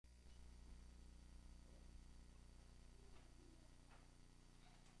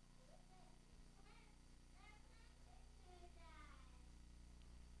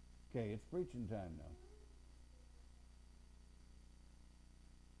Okay, it's preaching time now.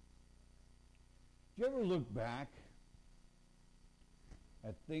 Do you ever look back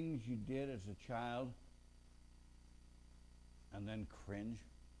at things you did as a child and then cringe?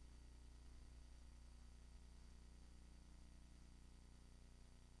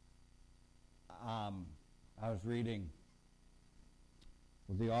 I was reading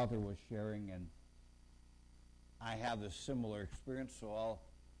what the author was sharing, and I have a similar experience, so I'll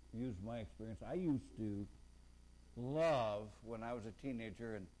use my experience. I used to love, when I was a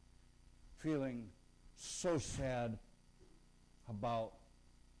teenager and feeling so sad about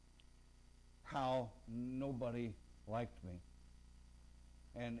how nobody liked me.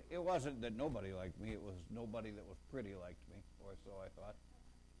 And it wasn't that nobody liked me, it was nobody that was pretty liked me, or so I thought.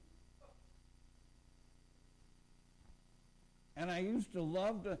 And I used to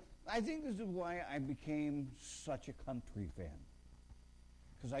love to, I think this is why I became such a country fan.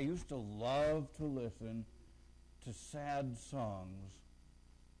 Because I used to love to listen to sad songs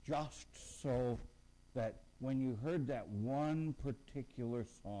just so that when you heard that one particular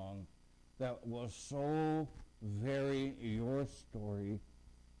song that was so very your story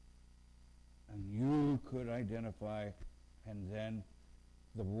and you could identify, and then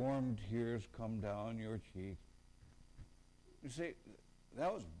the warm tears come down your cheek. You say,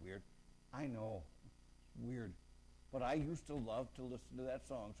 that was weird. I know, it's weird. But I used to love to listen to that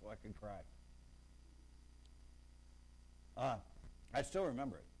song so I could cry. I still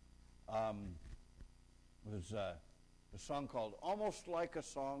remember it. It was a song called Almost Like a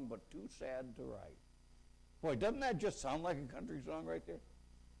Song, But Too Sad to Write. Boy, doesn't that just sound like a country song right there?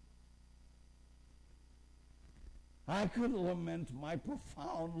 I could lament my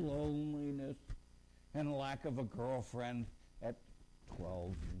profound loneliness and lack of a girlfriend at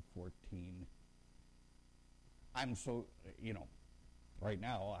 12 and 14. I'm so, right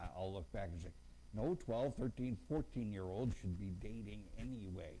now I'll look back and say, no, 12, 13, 14-year-olds should be dating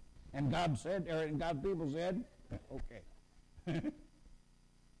anyway. And God said, and God's people said, okay.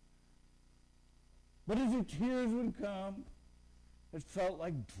 But as the tears would come, it felt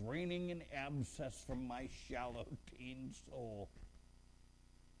like draining an abscess from my shallow teen soul.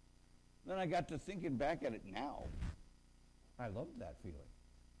 Then I got to thinking back at it now. I loved that feeling.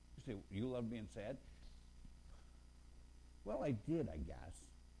 You say, you love being sad? Well, I did, I guess.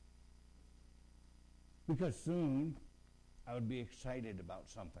 Because soon I would be excited about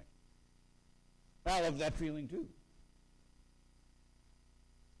something. I love that feeling too.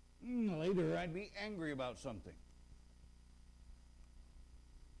 Later I'd be angry about something.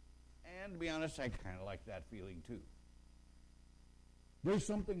 And to be honest, I kind of like that feeling too. There's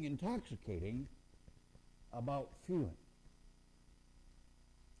something intoxicating about feeling.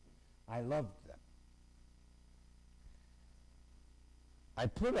 I loved them. I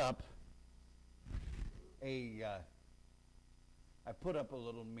put up a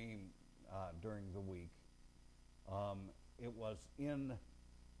little meme during the week. It was in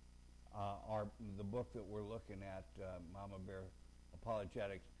the book that we're looking at, Mama Bear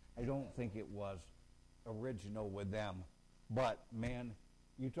Apologetics. I don't think it was original with them, but man,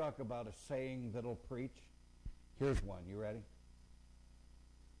 you talk about a saying that'll preach. Here's one. You ready?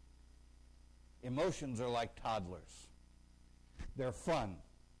 Emotions are like toddlers. They're fun,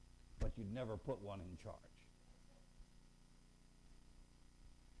 but you'd never put one in charge.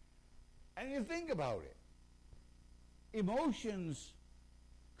 And you think about it. Emotions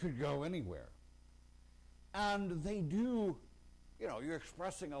could go anywhere. And they do, you're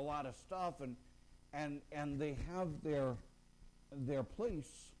expressing a lot of stuff, and they have their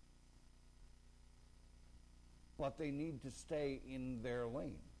place, but they need to stay in their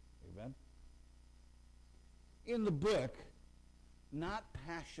lane. Amen? In the book, Not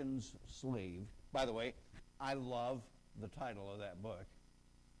Passion's Slave, by the way, I love the title of that book.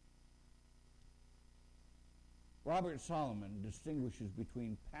 Robert Solomon distinguishes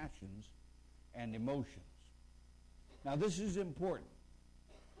between passions and emotions. Now, this is important.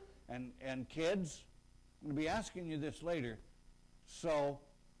 And kids, I'm going to be asking you this later, so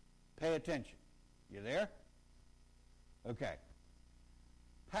pay attention. You there? Okay.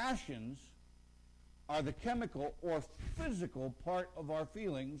 Passions are the chemical or physical part of our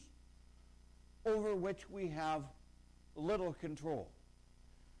feelings over which we have little control.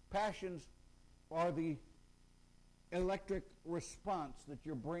 Passions are the electric response that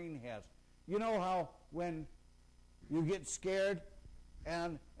your brain has. You know how when you get scared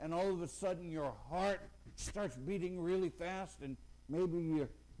and all of a sudden your heart starts beating really fast and maybe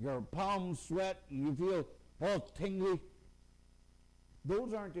your palms sweat and you feel all tingly?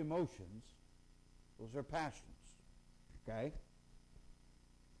 Those aren't emotions. Those are passions. Okay?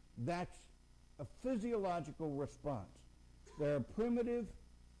 That's a physiological response. There are primitive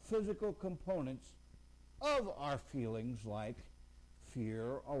physical components of our feelings like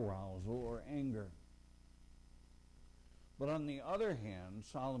fear, arousal, or anger. But on the other hand,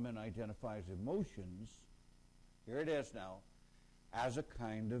 Solomon identifies emotions, here it is now, as a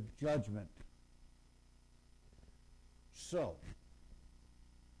kind of judgment. So,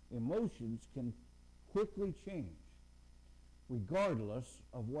 emotions can quickly change regardless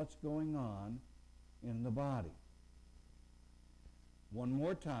of what's going on in the body. One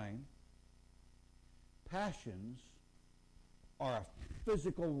more time, passions are a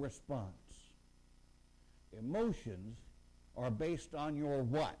physical response. Emotions are based on your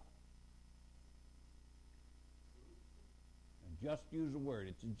what? And just use a word.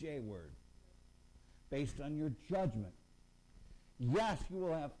 It's a J word. Based on your judgment. Yes, you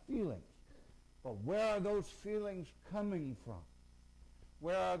will have feelings. But where are those feelings coming from?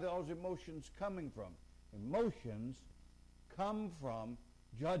 Where are those emotions coming from? Emotions come from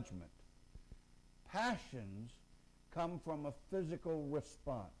judgment. Passions come from a physical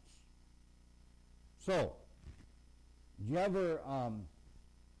response. So, do you ever,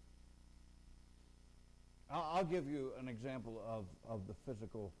 I'll give you an example of the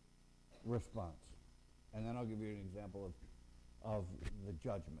physical response, and then I'll give you an example of the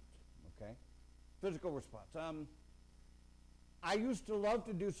judgment, okay? Physical response. I used to love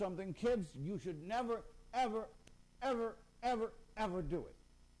to do something. Kids, you should never, ever, ever, ever, ever do it.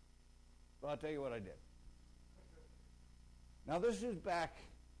 But I'll tell you what I did. Now, this is back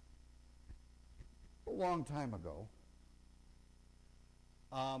a long time ago.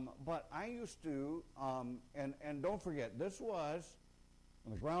 But I used to, and don't forget, this was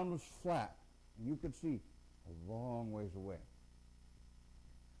when the ground was flat, and you could see a long ways away.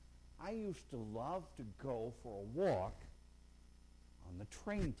 I used to love to go for a walk on the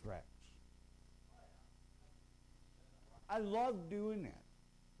train tracks. I loved doing that.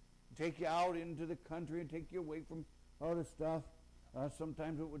 Take you out into the country and take you away from other stuff.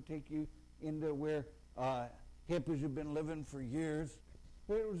 Sometimes it would take you into where hippies have been living for years.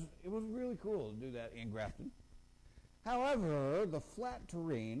 It was really cool to do that in Grafton. However, the flat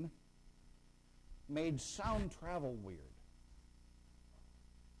terrain made sound travel weird.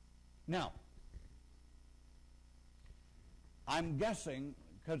 Now, I'm guessing,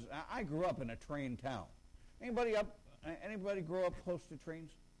 because I grew up in a train town. Anybody grow up close to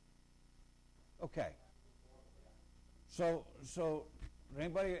trains? Okay. So did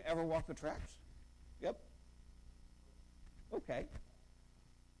anybody ever walk the tracks? Yep. Okay.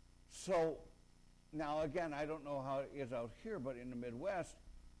 So, now again, I don't know how it is out here, but in the Midwest,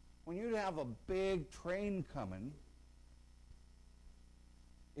 when you'd have a big train coming,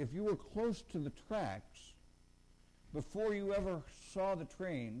 if you were close to the tracks, before you ever saw the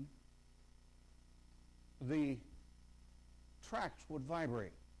train, the tracks would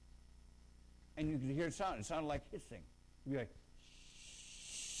vibrate. And you could hear it sound. It sounded like hissing. You'd be like,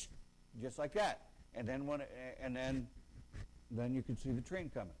 shh, just like that. And then then you could see the train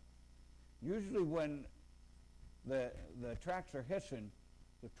coming. Usually when the tracks are hissing,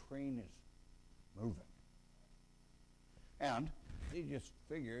 the train is moving. And you just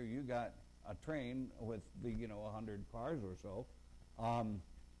figure you got a train with 100 cars or so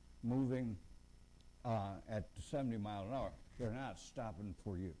moving at 70 miles an hour. They're not stopping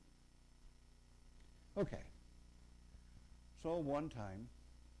for you. Okay. So one time,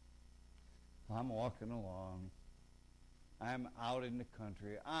 I'm walking along. I'm out in the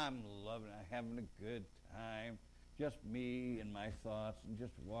country. I'm loving it. I'm having a good time. Just me and my thoughts and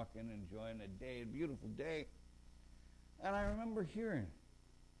just walking, enjoying a day, a beautiful day. And I remember hearing,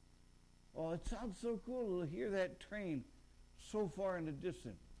 oh, it sounds so cool to hear that train so far in the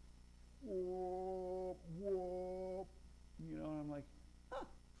distance. Whoop, whoop. And I'm like, huh,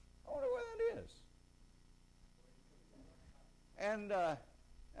 I wonder where that is. And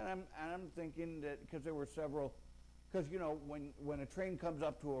I'm thinking that because there were several, because when a train comes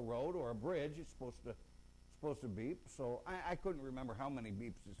up to a road or a bridge, it's supposed to beep. So I couldn't remember how many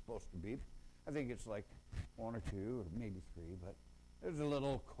beeps it's supposed to beep. I think it's like 1 or 2 or maybe 3, but there's a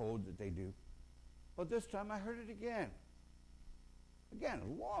little code that they do. But this time I heard it again. Again,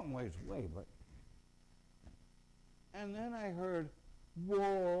 a long ways away, but. And then I heard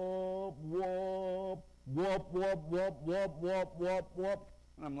whoop, whoop, whoop, whoop, whoop, whoop, whoop, whoop, whoop.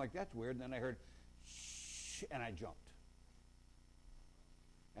 And I'm like, that's weird. And then I heard shh, and I jumped.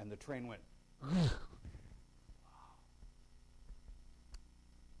 And the train went.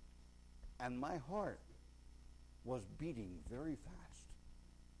 And my heart was beating very fast.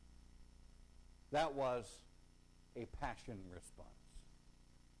 That was a passion response.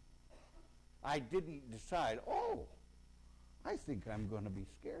 I didn't decide, oh, I think I'm going to be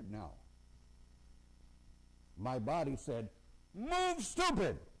scared now. My body said, move,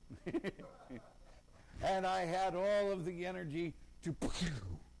 stupid! And I had all of the energy to,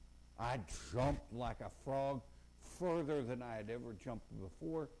 I jumped like a frog further than I had ever jumped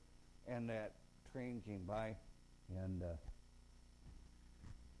before, and that train came by, and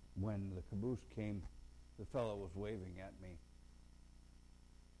when the caboose came, the fellow was waving at me.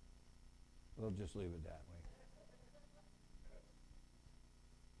 We'll just leave it that way.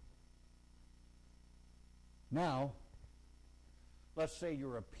 Now, let's say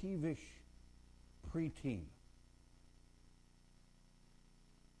you're a peevish preteen.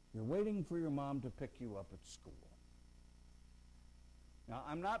 You're waiting for your mom to pick you up at school. Now,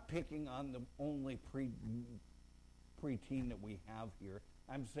 I'm not picking on the only preteen that we have here.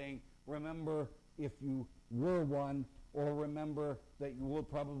 I'm saying, remember, if you were one, or remember that you will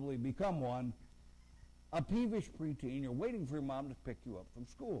probably become one, a peevish preteen, you're waiting for your mom to pick you up from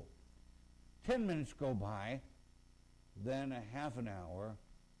school. 10 minutes go by, then a half an hour,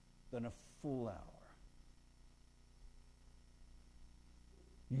 then a full hour.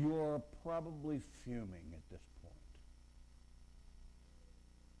 You're probably fuming at this point.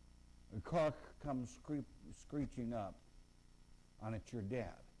 A car comes screeching up, and it's your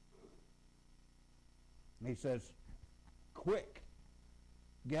dad. And he says, quick,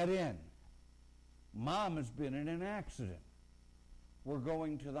 get in. Mom has been in an accident. We're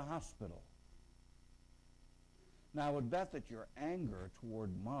going to the hospital. Now, I would bet that your anger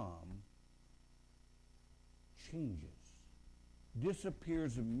toward Mom changes,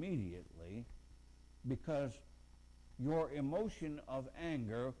 disappears immediately, because your emotion of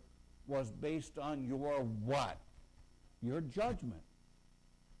anger was based on your what? Your judgment.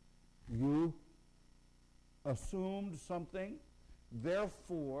 You assumed something,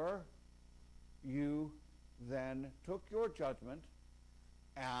 therefore you then took your judgment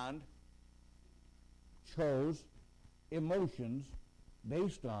and chose emotions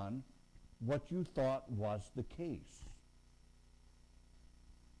based on what you thought was the case.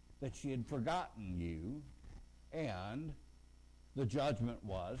 That she had forgotten you, and the judgment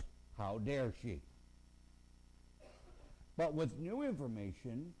was, how dare she? But with new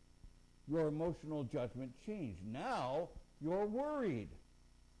information, your emotional judgment changed. Now you're worried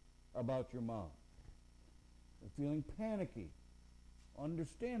about your mom. You're feeling panicky.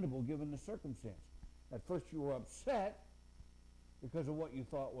 Understandable given the circumstance. At first you were upset because of what you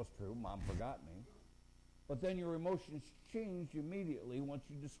thought was true. Mom forgot me. But then your emotions changed immediately once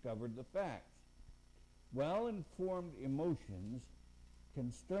you discovered the facts. Well-informed emotions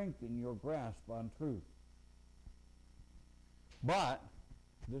can strengthen your grasp on truth. But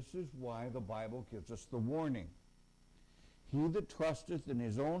this is why the Bible gives us the warning. He that trusteth in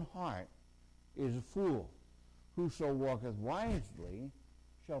his own heart is a fool. Whoso walketh wisely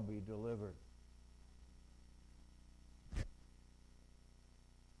shall be delivered.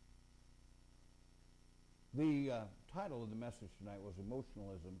 The title of the message tonight was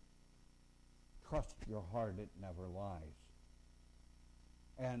Emotionalism. Trust your heart, it never lies.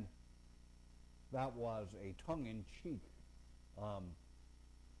 And that was a tongue-in-cheek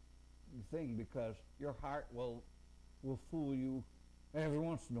thing, because your heart will fool you every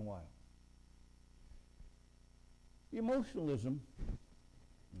once in a while. Emotionalism,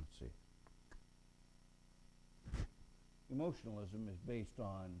 let's see. Emotionalism is based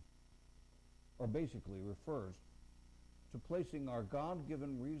on, or basically refers to placing our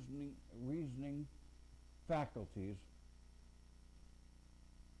God-given reasoning faculties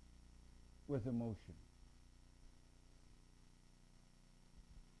with emotion.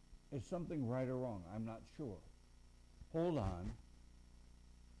 Is something right or wrong? I'm not sure. Hold on.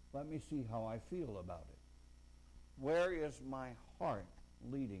 Let me see how I feel about it. Where is my heart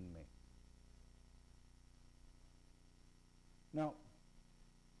leading me? Now,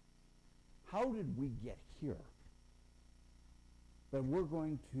 how did we get here? That we're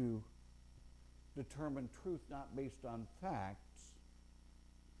going to determine truth not based on facts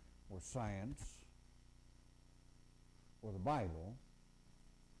or science or the Bible,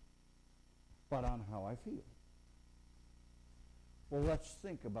 but on how I feel. Well, let's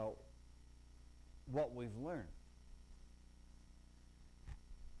think about what we've learned.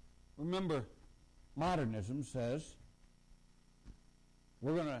 Remember, modernism says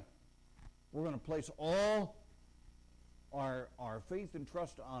we're going to place all our faith and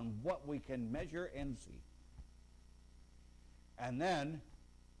trust on what we can measure and see. And then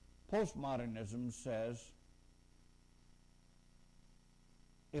postmodernism says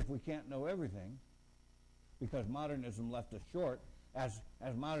if we can't know everything, because modernism left us short, as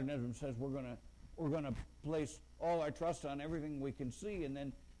modernism says, we're going to place all our trust on everything we can see, and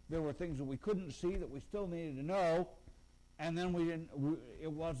then there were things that we couldn't see that we still needed to know, and then we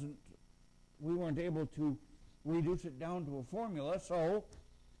weren't able to reduce it down to a formula. So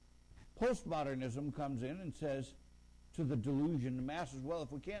postmodernism comes in and says to the delusioned masses, well,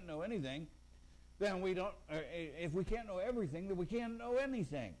 if we can't know anything, then we don't, if we can't know everything, then we can't know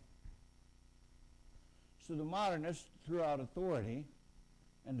anything. So the modernists threw out authority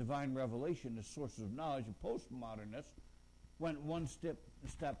and divine revelation as sources of knowledge. The postmodernists went one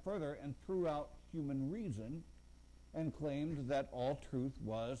step further and threw out human reason and claimed that all truth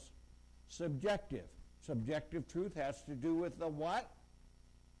was subjective. Subjective truth has to do with the what?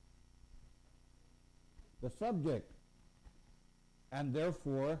 The subject. And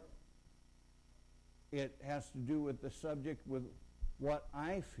therefore, it has to do with the subject, with what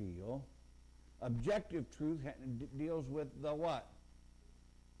I feel. Objective truth deals with the what?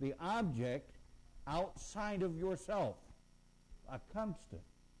 The object outside of yourself. A constant.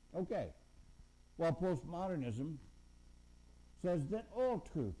 Okay. Well, postmodernism says that all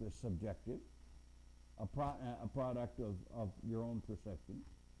truth is subjective, a product of your own perception.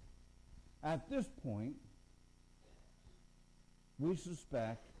 At this point, we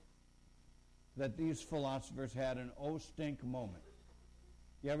suspect that these philosophers had an oh stink moment.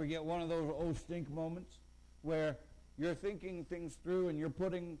 You ever get one of those oh stink moments where you're thinking things through and you're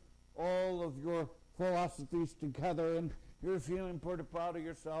putting all of your philosophies together and you're feeling pretty proud of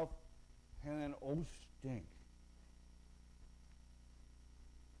yourself, and then oh stink.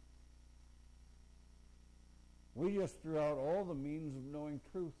 We just threw out all the means of knowing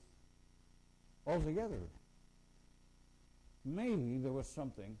truth altogether. Maybe there was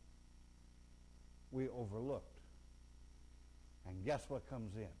something we overlooked. And guess what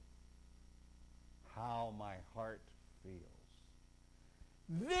comes in? How my heart feels.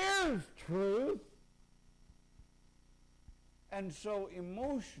 There's truth. And so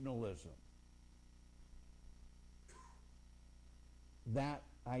emotionalism, that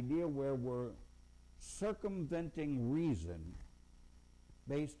idea where we're circumventing reason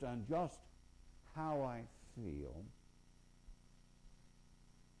based on just how I feel,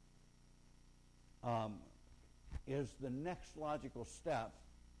 is the next logical step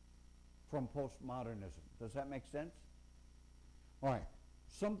from postmodernism. Does that make sense? All right.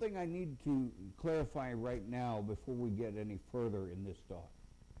 Something I need to clarify right now before we get any further in this talk.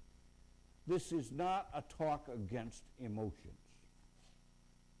 This is not a talk against emotions.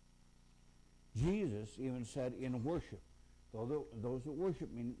 Jesus even said in worship, those that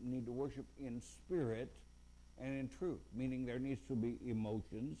worship me need to worship in spirit and in truth, meaning there needs to be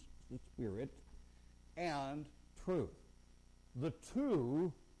emotions, the spirit, and truth. The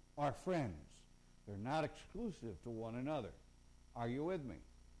two are friends. They're not exclusive to one another. Are you with me?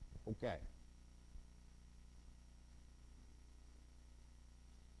 Okay.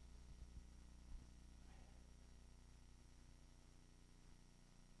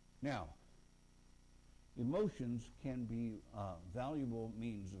 Now, emotions can be valuable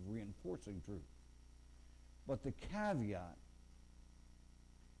means of reinforcing truth. But the caveat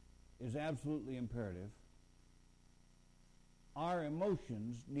is absolutely imperative. Our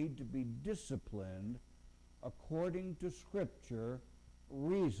emotions need to be disciplined according to Scripture,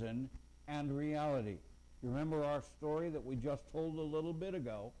 reason, and reality. You remember our story that we just told a little bit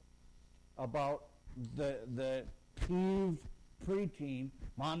ago about the peeved preteen.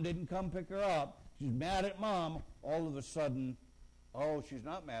 Mom didn't come pick her up. She's mad at Mom. All of a sudden, oh, she's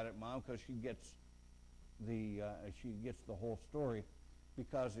not mad at Mom because she gets the whole story,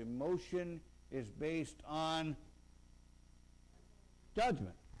 because emotion is based on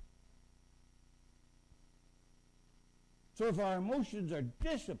judgment. So if our emotions are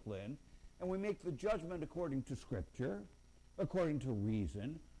disciplined and we make the judgment according to Scripture, according to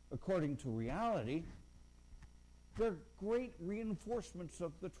reason, according to reality, they're great reinforcements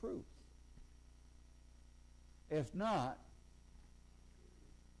of the truth. If not,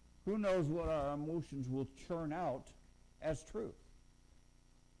 who knows what our emotions will churn out as truth.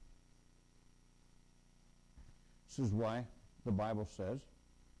 This is why the Bible says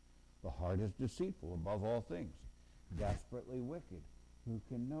the heart is deceitful above all things, desperately wicked. Who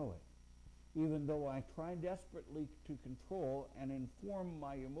can know it? Even though I try desperately to control and inform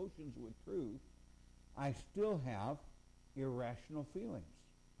my emotions with truth, I still have irrational feelings.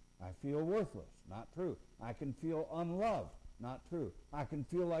 I feel worthless. Not true. I can feel unloved. Not true. I can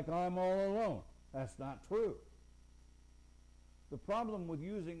feel like I'm all alone. That's not true. The problem with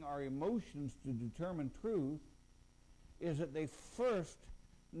using our emotions to determine truth is that they first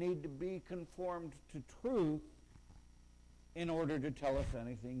need to be conformed to truth in order to tell us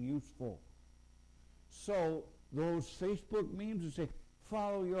anything useful. So those Facebook memes that say,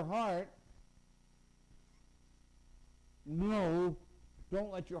 follow your heart, no,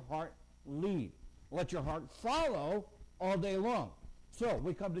 don't let your heart lead. Let your heart follow all day long. So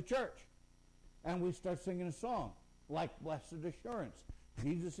we come to church and we start singing a song like Blessed Assurance,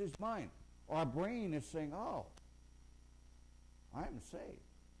 Jesus is mine. Our brain is saying, oh, I'm saved.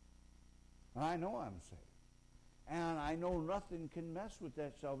 I know I'm saved. And I know nothing can mess with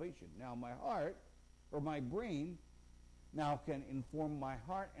that salvation. Now my heart, or my brain, now can inform my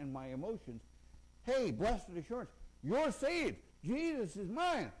heart and my emotions. Hey, blessed assurance, you're saved. Jesus is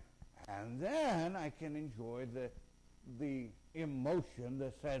mine. And then I can enjoy the emotion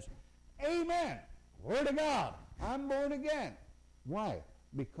that says, amen, Word of God, I'm born again. Why?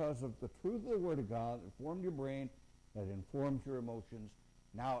 Because of the truth of the Word of God that formed your brain, that informs your emotions.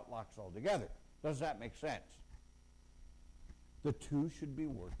 Now it locks all together. Does that make sense? The two should be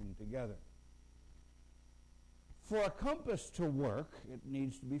working together. For a compass to work, it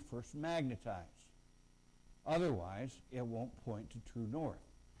needs to be first magnetized. Otherwise, it won't point to true north.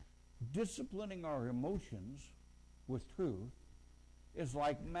 Disciplining our emotions with truth is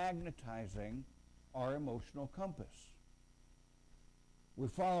like magnetizing our emotional compass. We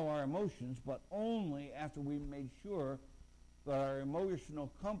follow our emotions, but only after we've made sure that our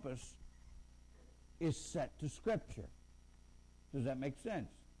emotional compass is set to Scripture. Does that make sense?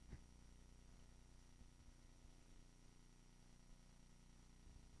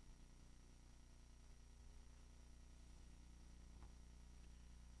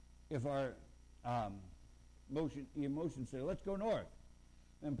 If our emotions say, let's go north,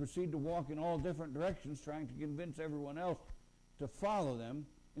 and proceed to walk in all different directions, trying to convince everyone else to follow them,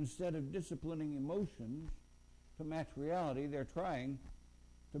 instead of disciplining emotions to match reality, they're trying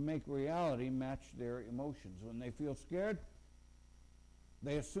to make reality match their emotions. When they feel scared,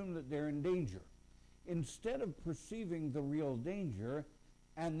 they assume that they're in danger. Instead of perceiving the real danger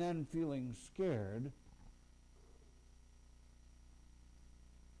and then feeling scared,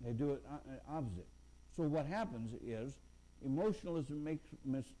 they do it opposite. So what happens is emotionalism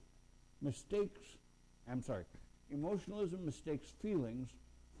mistakes feelings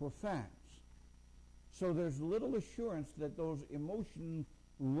for facts. So there's little assurance that those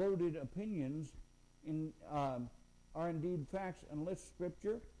emotion-loaded opinions are indeed facts unless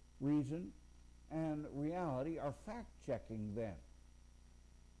Scripture, reason, and reality are fact-checking them.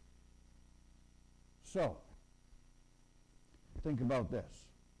 So, think about this.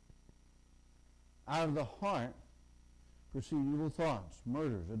 Out of the heart proceed evil thoughts,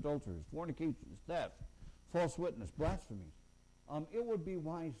 murders, adulteries, fornications, theft, false witness, blasphemies. It would be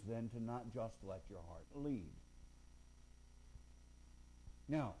wise then to not just let your heart lead.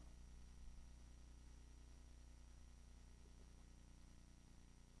 Now,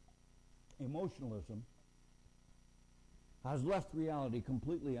 emotionalism has left reality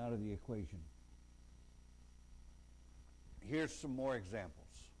completely out of the equation. Here's some more examples.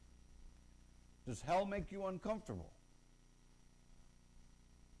 Does hell make you uncomfortable?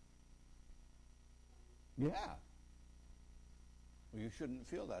 Yeah. Well, you shouldn't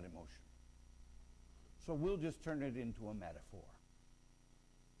feel that emotion. So we'll just turn it into a metaphor.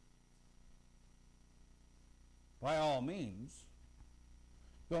 By all means,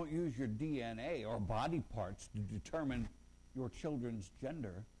 don't use your DNA or body parts to determine your children's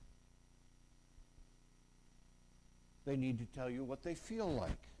gender. They need to tell you what they feel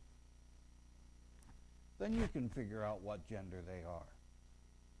like. Then you can figure out what gender they are.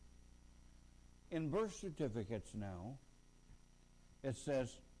 In birth certificates now, it says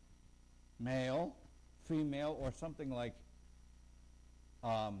male, female, or something like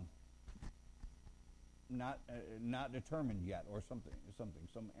not determined yet, or some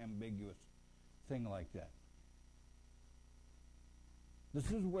ambiguous thing like that.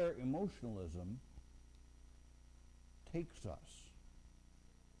 This is where emotionalism takes us.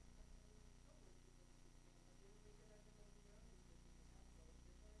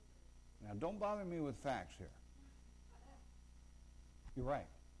 Now, don't bother me with facts here. You're right.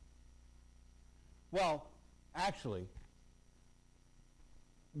 Well, actually,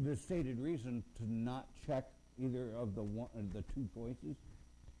 the stated reason to not check either of the two choices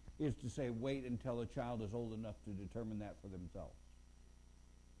is to say wait until a child is old enough to determine that for themselves.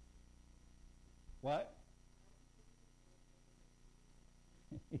 What?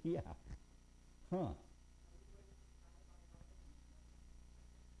 Yeah. Huh.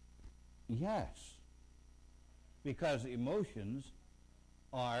 Yes. Because emotions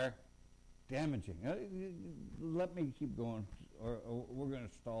are damaging. Let me keep going, or we're going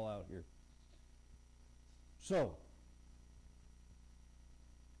to stall out here. So,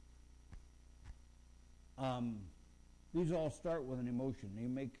 These all start with an emotion. You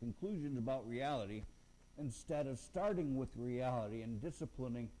make conclusions about reality instead of starting with reality and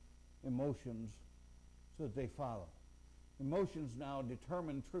disciplining emotions so that they follow. Emotions now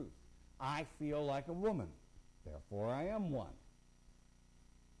determine truth. I feel like a woman, therefore I am one.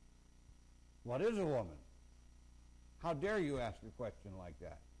 What is a woman? How dare you ask a question like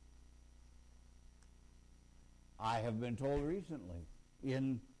that? I have been told recently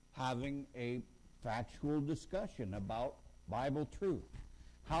in having a factual discussion about Bible truth.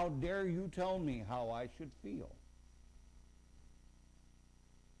 How dare you tell me how I should feel?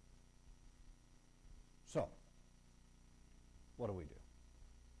 So, what do?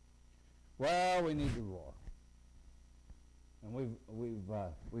 Well, we need to roar. And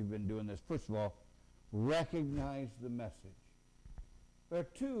we've been doing this. First of all, recognize the message. There are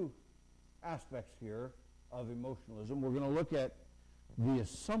two aspects here of emotionalism. We're going to look at the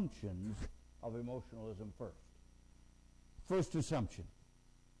assumptions of emotionalism first. First assumption: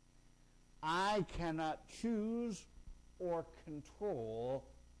 I cannot choose or control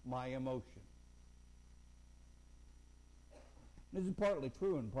my emotion. This is partly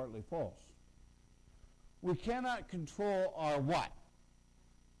true and partly false. We cannot control our what?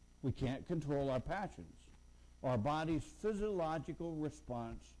 We can't control our passions, our body's physiological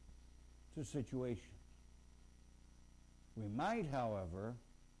response to situations. We might, however,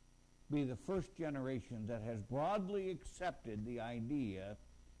 be the first generation that has broadly accepted the idea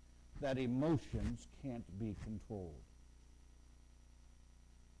that emotions can't be controlled.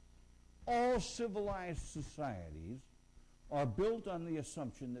 All civilized societies are built on the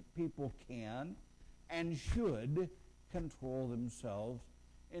assumption that people can and should control themselves,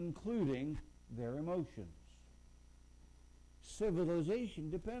 including their emotions. Civilization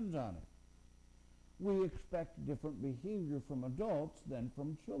depends on it. We expect different behavior from adults than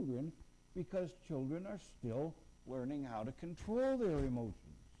from children because children are still learning how to control their emotions.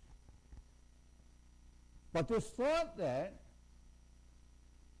 But this thought that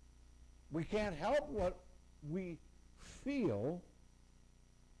we can't help what we feel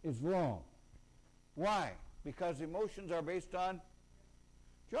is wrong. Why? Because emotions are based on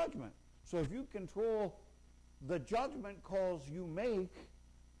judgment. So if you control the judgment calls you make,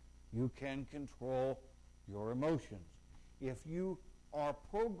 you can control your emotions. If you are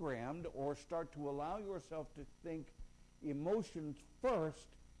programmed or start to allow yourself to think emotions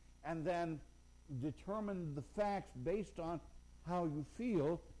first and then determine the facts based on how you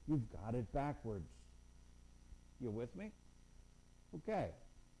feel, you've got it backwards. You with me? Okay.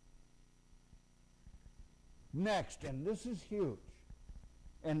 Next, and this is huge,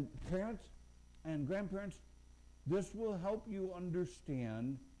 and parents and grandparents, this will help you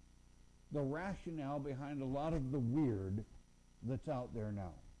understand the rationale behind a lot of the weird that's out there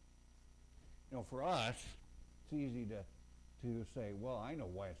now. You know, for us, it's easy to say, well, I know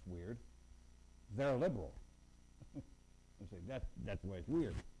why it's weird. They're liberal. And say, that's why it's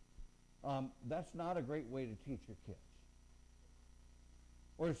weird. That's not a great way to teach your kids.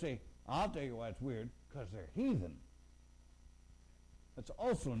 Or to say, I'll tell you why it's weird, because they're heathen. That's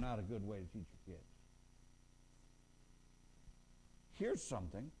also not a good way to teach your kids. Here's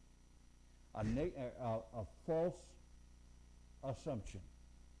something, a false assumption.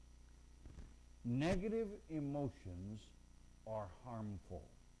 Negative emotions are harmful.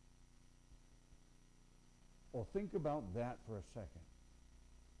 Well, think about that for a second.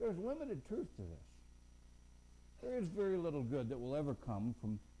 There's limited truth to this. There is very little good that will ever come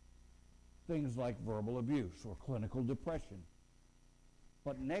from things like verbal abuse or clinical depression.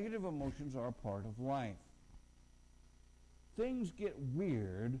 But negative emotions are a part of life. Things get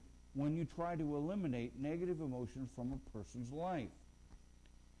weird when you try to eliminate negative emotions from a person's life.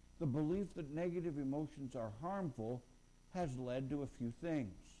 The belief that negative emotions are harmful has led to a few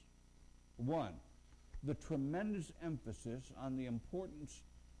things. One, the tremendous emphasis on the importance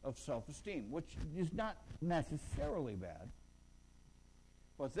of self-esteem, which is not necessarily bad.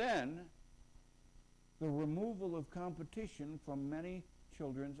 But then, the removal of competition from many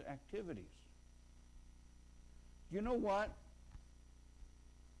children's activities. You know what?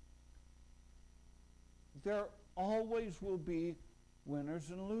 There always will be winners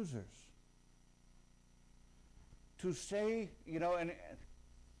and losers. To say, you know, and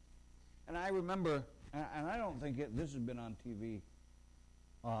I remember, and I don't think this has been on TV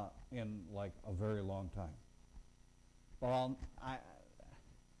in like a very long time. Well,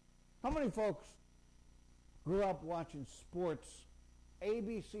 how many folks grew up watching sports,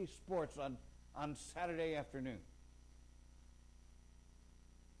 ABC Sports on Saturday afternoon?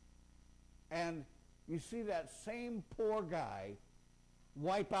 And you see that same poor guy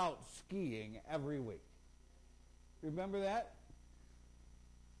wipe out skiing every week. Remember that?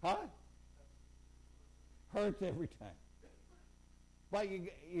 Huh? Hurts every time. But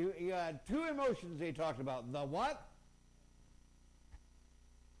you had two emotions they talked about. The what?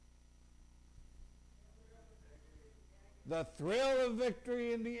 The thrill of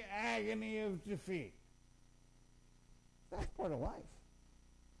victory and the agony of defeat. That's part of life.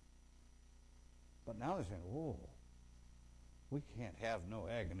 But now they're saying, whoa, we can't have no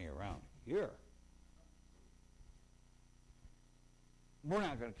agony around here. We're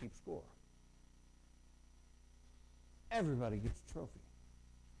not going to keep score. Everybody gets a trophy.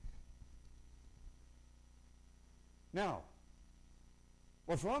 Now,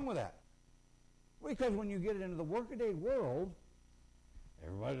 what's wrong with that? Because when you get into the workaday world,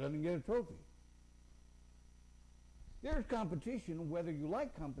 everybody doesn't get a trophy. There's competition whether you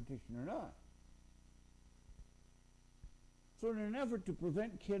like competition or not. So in an effort to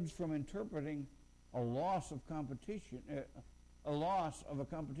prevent kids from interpreting a loss of competition, a loss of a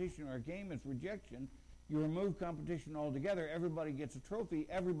competition or a game as rejection, you remove competition altogether. Everybody gets a trophy.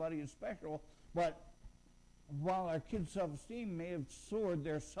 Everybody is special. But while our kids' self-esteem may have soared,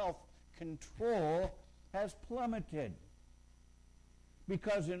 their self-control has plummeted.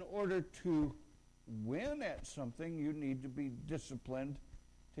 Because in order to win at something, you need to be disciplined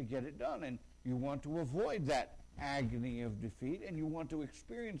to get it done. And you want to avoid that agony of defeat, and you want to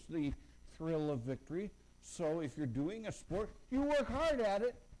experience the thrill of victory. So if you're doing a sport, you work hard at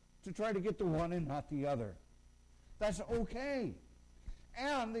it to try to get the one and not the other. That's okay.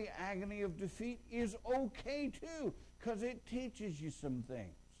 And the agony of defeat is okay too, because it teaches you some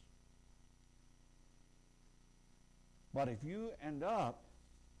things. But if you end up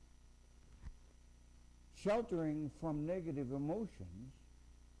sheltering from negative emotions,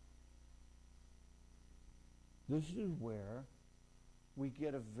 this is where we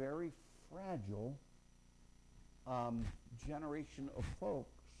get a very fragile generation of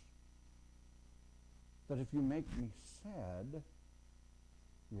folks that if you make me sad,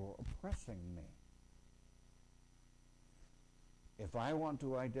 you're oppressing me. If I want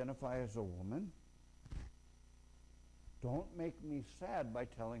to identify as a woman, don't make me sad by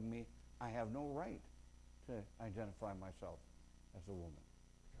telling me I have no right to identify myself as a woman,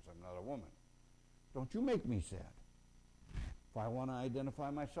 because I'm not a woman. Don't you make me sad. If I want to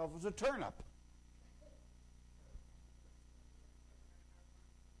identify myself as a turnip,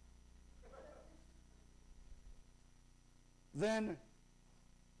 then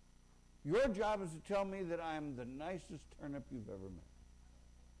your job is to tell me that I'm the nicest turnip you've ever met.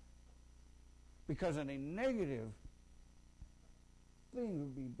 Because any negative thing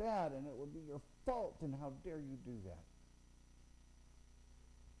would be bad, and it would be your fault, and how dare you do that?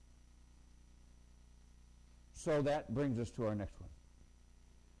 So that brings us to our next one.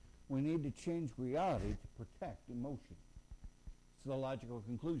 We need to change reality to protect emotion. It's the logical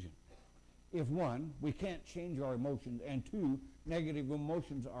conclusion. If one, we can't change our emotions, and two, negative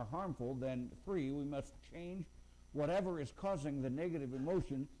emotions are harmful, then three, we must change whatever is causing the negative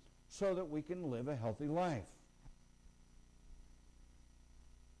emotion so that we can live a healthy life.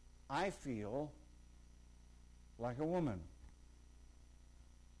 I feel like a woman.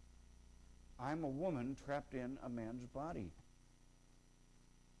 I'm a woman trapped in a man's body.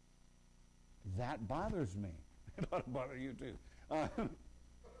 That bothers me. It ought to bother you too.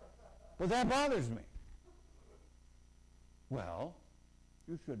 But that bothers me. Well,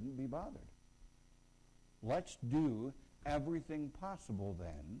 you shouldn't be bothered. Let's do everything possible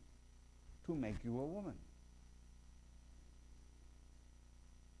then to make you a woman.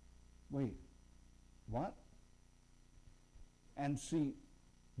 Wait, what? And see,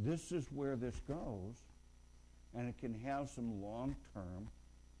 this is where this goes, and it can have some long-term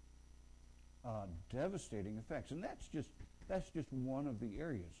devastating effects. And that's just one of the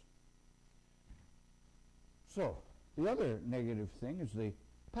areas. So, the other negative thing is the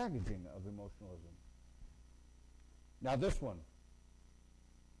packaging of emotionalism. Now this one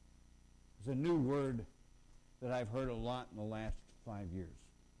is a new word that I've heard a lot in the last 5 years.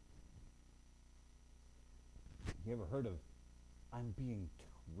 You ever heard of, I'm being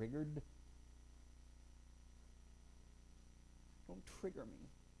triggered? Don't trigger me.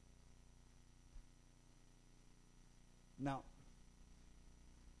 Now,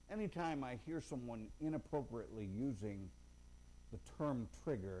 anytime I hear someone inappropriately using the term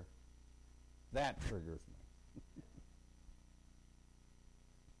trigger, that triggers me.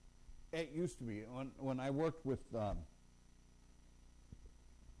 It used to be, when I worked with,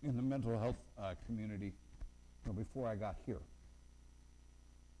 in the mental health community, before I got here,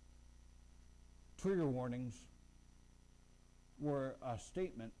 trigger warnings were a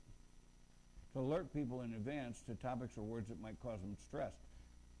statement to alert people in advance to topics or words that might cause them stress.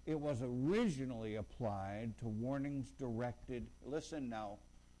 It was originally applied to warnings directed, listen now,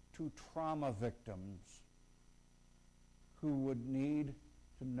 to trauma victims who would need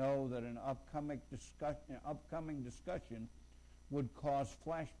to know that an upcoming discussion would cause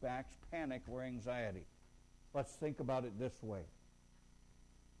flashbacks, panic, or anxiety. Let's think about it this way.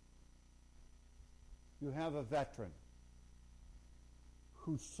 You have a veteran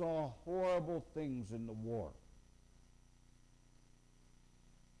who saw horrible things in the war.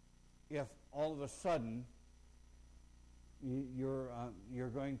 If all of a sudden you're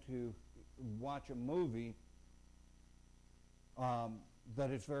going to watch a movie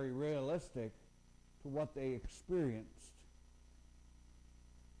that is very realistic to what they experienced,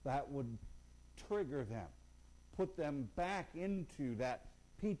 that would trigger them, put them back into that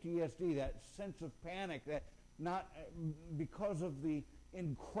PTSD, that sense of panic, that not because of the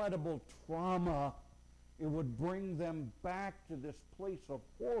incredible trauma, it would bring them back to this place of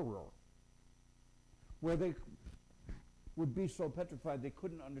horror where they would be so petrified they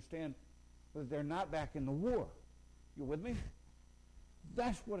couldn't understand that they're not back in the war. You with me?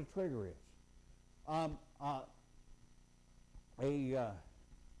 That's what a trigger is.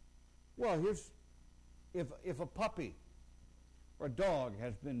 If a puppy or a dog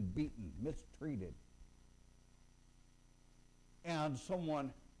has been beaten, mistreated, and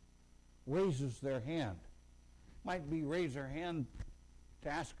someone raises their hand, might be raise their hand to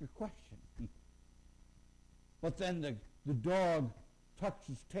ask a question, but then the dog tucks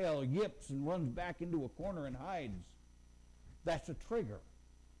his tail, yips, and runs back into a corner and hides. That's a trigger.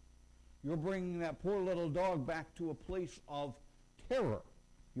 You're bringing that poor little dog back to a place of terror.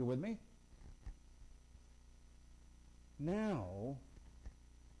 You with me? Now,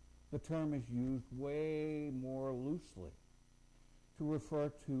 the term is used way more loosely to refer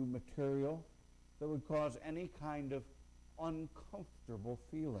to material that would cause any kind of uncomfortable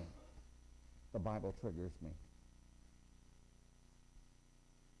feeling. The Bible triggers me.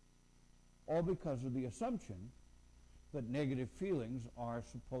 All because of the assumption that negative feelings are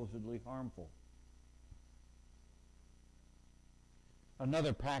supposedly harmful.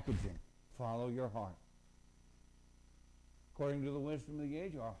 Another packaging, follow your heart. According to the wisdom of the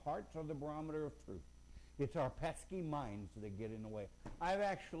age, our hearts are the barometer of truth. It's our pesky minds that get in the way. I've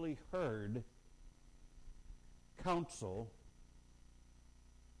actually heard counsel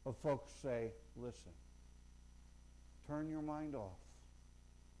of folks say, listen, turn your mind off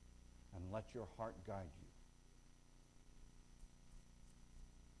and let your heart guide you.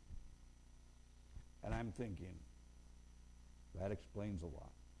 And I'm thinking, that explains a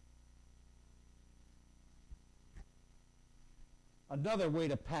lot. Another way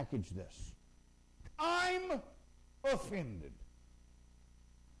to package this. I'm offended.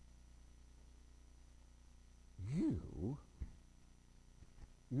 You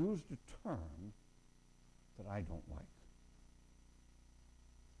used a term that I don't like.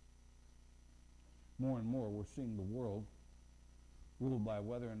 More and more, we're seeing the world ruled by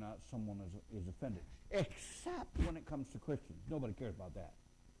whether or not someone is offended, except when it comes to Christians. Nobody cares about that.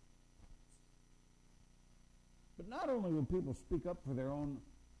 But not only will people speak up for their own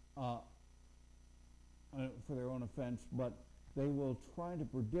offense, but they will try to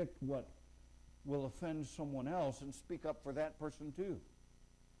predict what will offend someone else and speak up for that person too.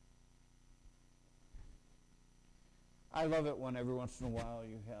 I love it when every once in a while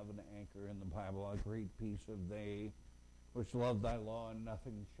you have an anchor in the Bible, a great piece of they which love thy law and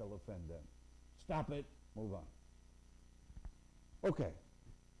nothing shall offend them. Stop it, move on. Okay,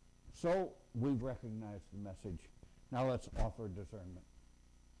 so we've recognized the message. Now let's offer discernment.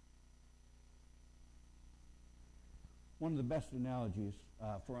 One of the best analogies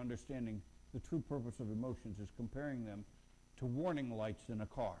for understanding the true purpose of emotions is comparing them to warning lights in a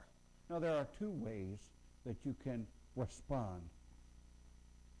car. Now there are two ways that you can respond.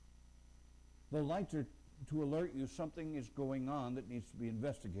 The lights are to alert you something is going on that needs to be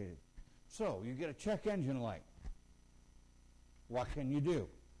investigated. So you get a check engine light. What can you do?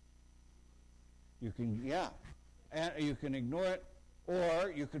 You can, you can ignore it,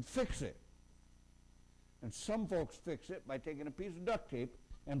 or you could fix it. And some folks fix it by taking a piece of duct tape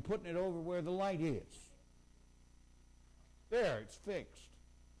and putting it over where the light is. There, it's fixed.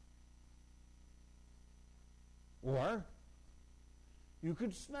 Or you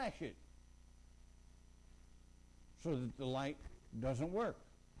could smash it so that the light doesn't work.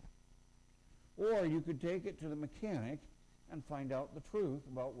 Or you could take it to the mechanic and find out the truth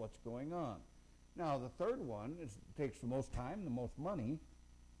about what's going on. Now, the third one takes the most time, the most money,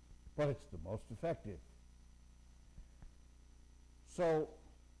 but it's the most effective. So,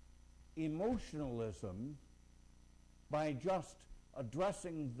 emotionalism, by just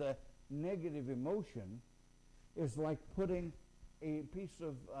addressing the negative emotion, is like putting a piece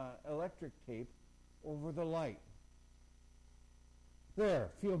of electric tape over the light. There,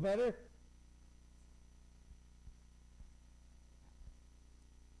 feel better?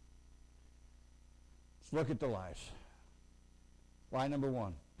 Let's look at the lies. Lie number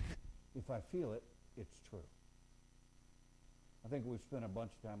one. If I feel it, it's true. I think we've spent a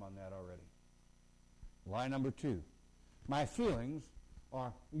bunch of time on that already. Lie number two. My feelings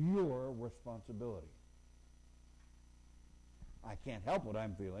are your responsibility. I can't help what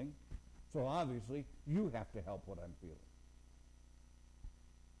I'm feeling, so obviously you have to help what I'm feeling.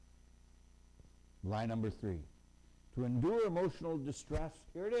 Lie number three. To endure emotional distress,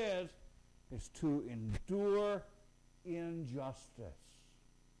 here it is to endure injustice.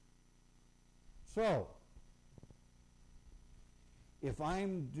 So, if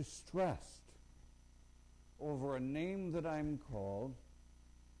I'm distressed over a name that I'm called,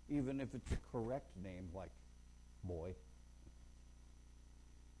 even if it's a correct name like boy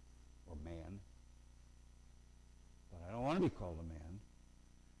or man, but I don't want to be called a man,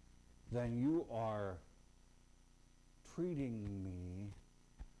 then you are treating me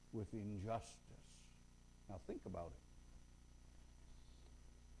with injustice. Now think about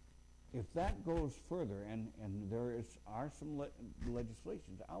it. If that goes further, and there are some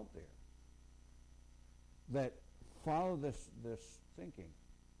legislations out there that follow this thinking,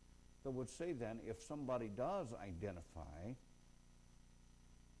 that would say then if somebody does identify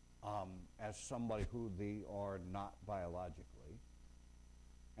as somebody who they are not biologically,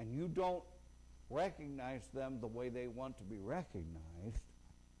 and you don't recognize them the way they want to be recognized,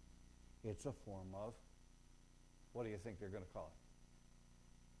 it's a form of, what do you think they're going to call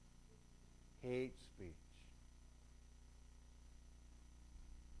it? Hate speech.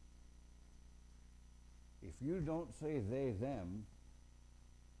 If you don't say they, them,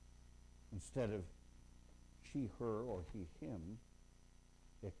 instead of she, her, or he, him,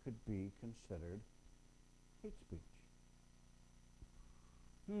 it could be considered hate speech.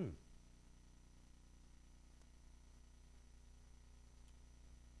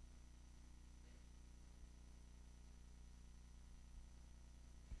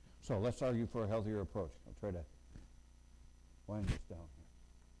 So let's argue for a healthier approach. I'll try to wind this down here.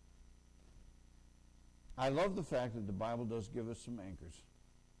 I love the fact that the Bible does give us some anchors.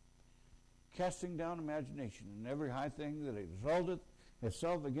 Casting down imagination and every high thing that exalteth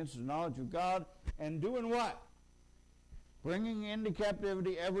itself against the knowledge of God, and doing what? Bringing into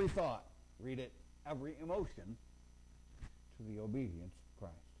captivity every thought. Read it. Every emotion to the obedience of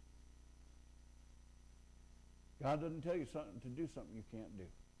Christ. God doesn't tell you something to do something you can't do.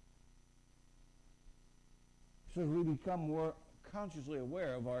 So as we become more consciously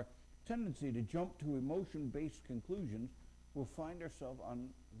aware of our tendency to jump to emotion-based conclusions, we'll find ourselves on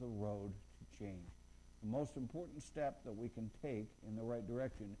the road to change. The most important step that we can take in the right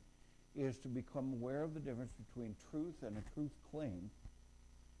direction is to become aware of the difference between truth and a truth claim,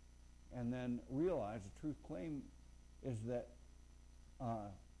 and then realize a truth claim is that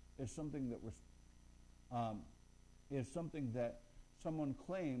is something that someone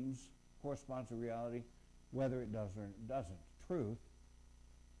claims corresponds to reality, whether it does or it doesn't. Truth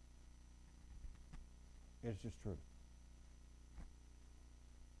is just truth.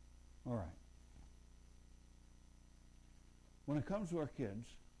 All right. When it comes to our kids,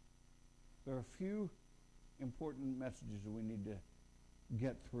 there are a few important messages that we need to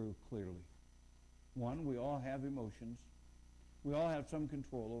get through clearly. One, we all have emotions. We all have some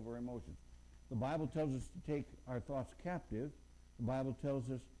control over emotions. The Bible tells us to take our thoughts captive. The Bible tells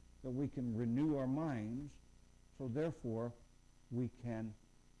us that we can renew our minds, so therefore we can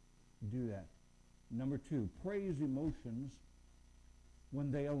do that. Number two, praise emotions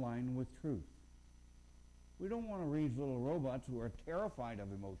when they align with truth. We don't want to raise little robots who are terrified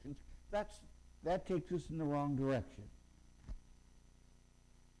of emotions. That takes us in the wrong direction.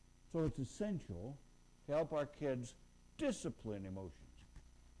 So it's essential to help our kids discipline emotions.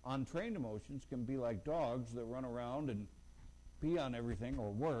 Untrained emotions can be like dogs that run around and pee on everything,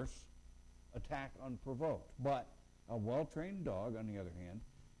 or worse, attack unprovoked. But a well-trained dog, on the other hand,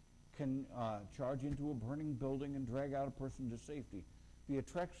 can charge into a burning building and drag out a person to safety. The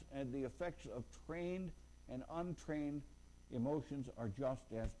effects of trained and untrained emotions are just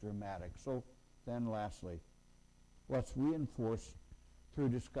as dramatic. So then lastly, let's reinforce through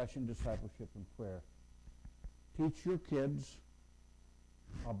discussion, discipleship, and prayer. Teach your kids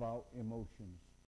about emotions.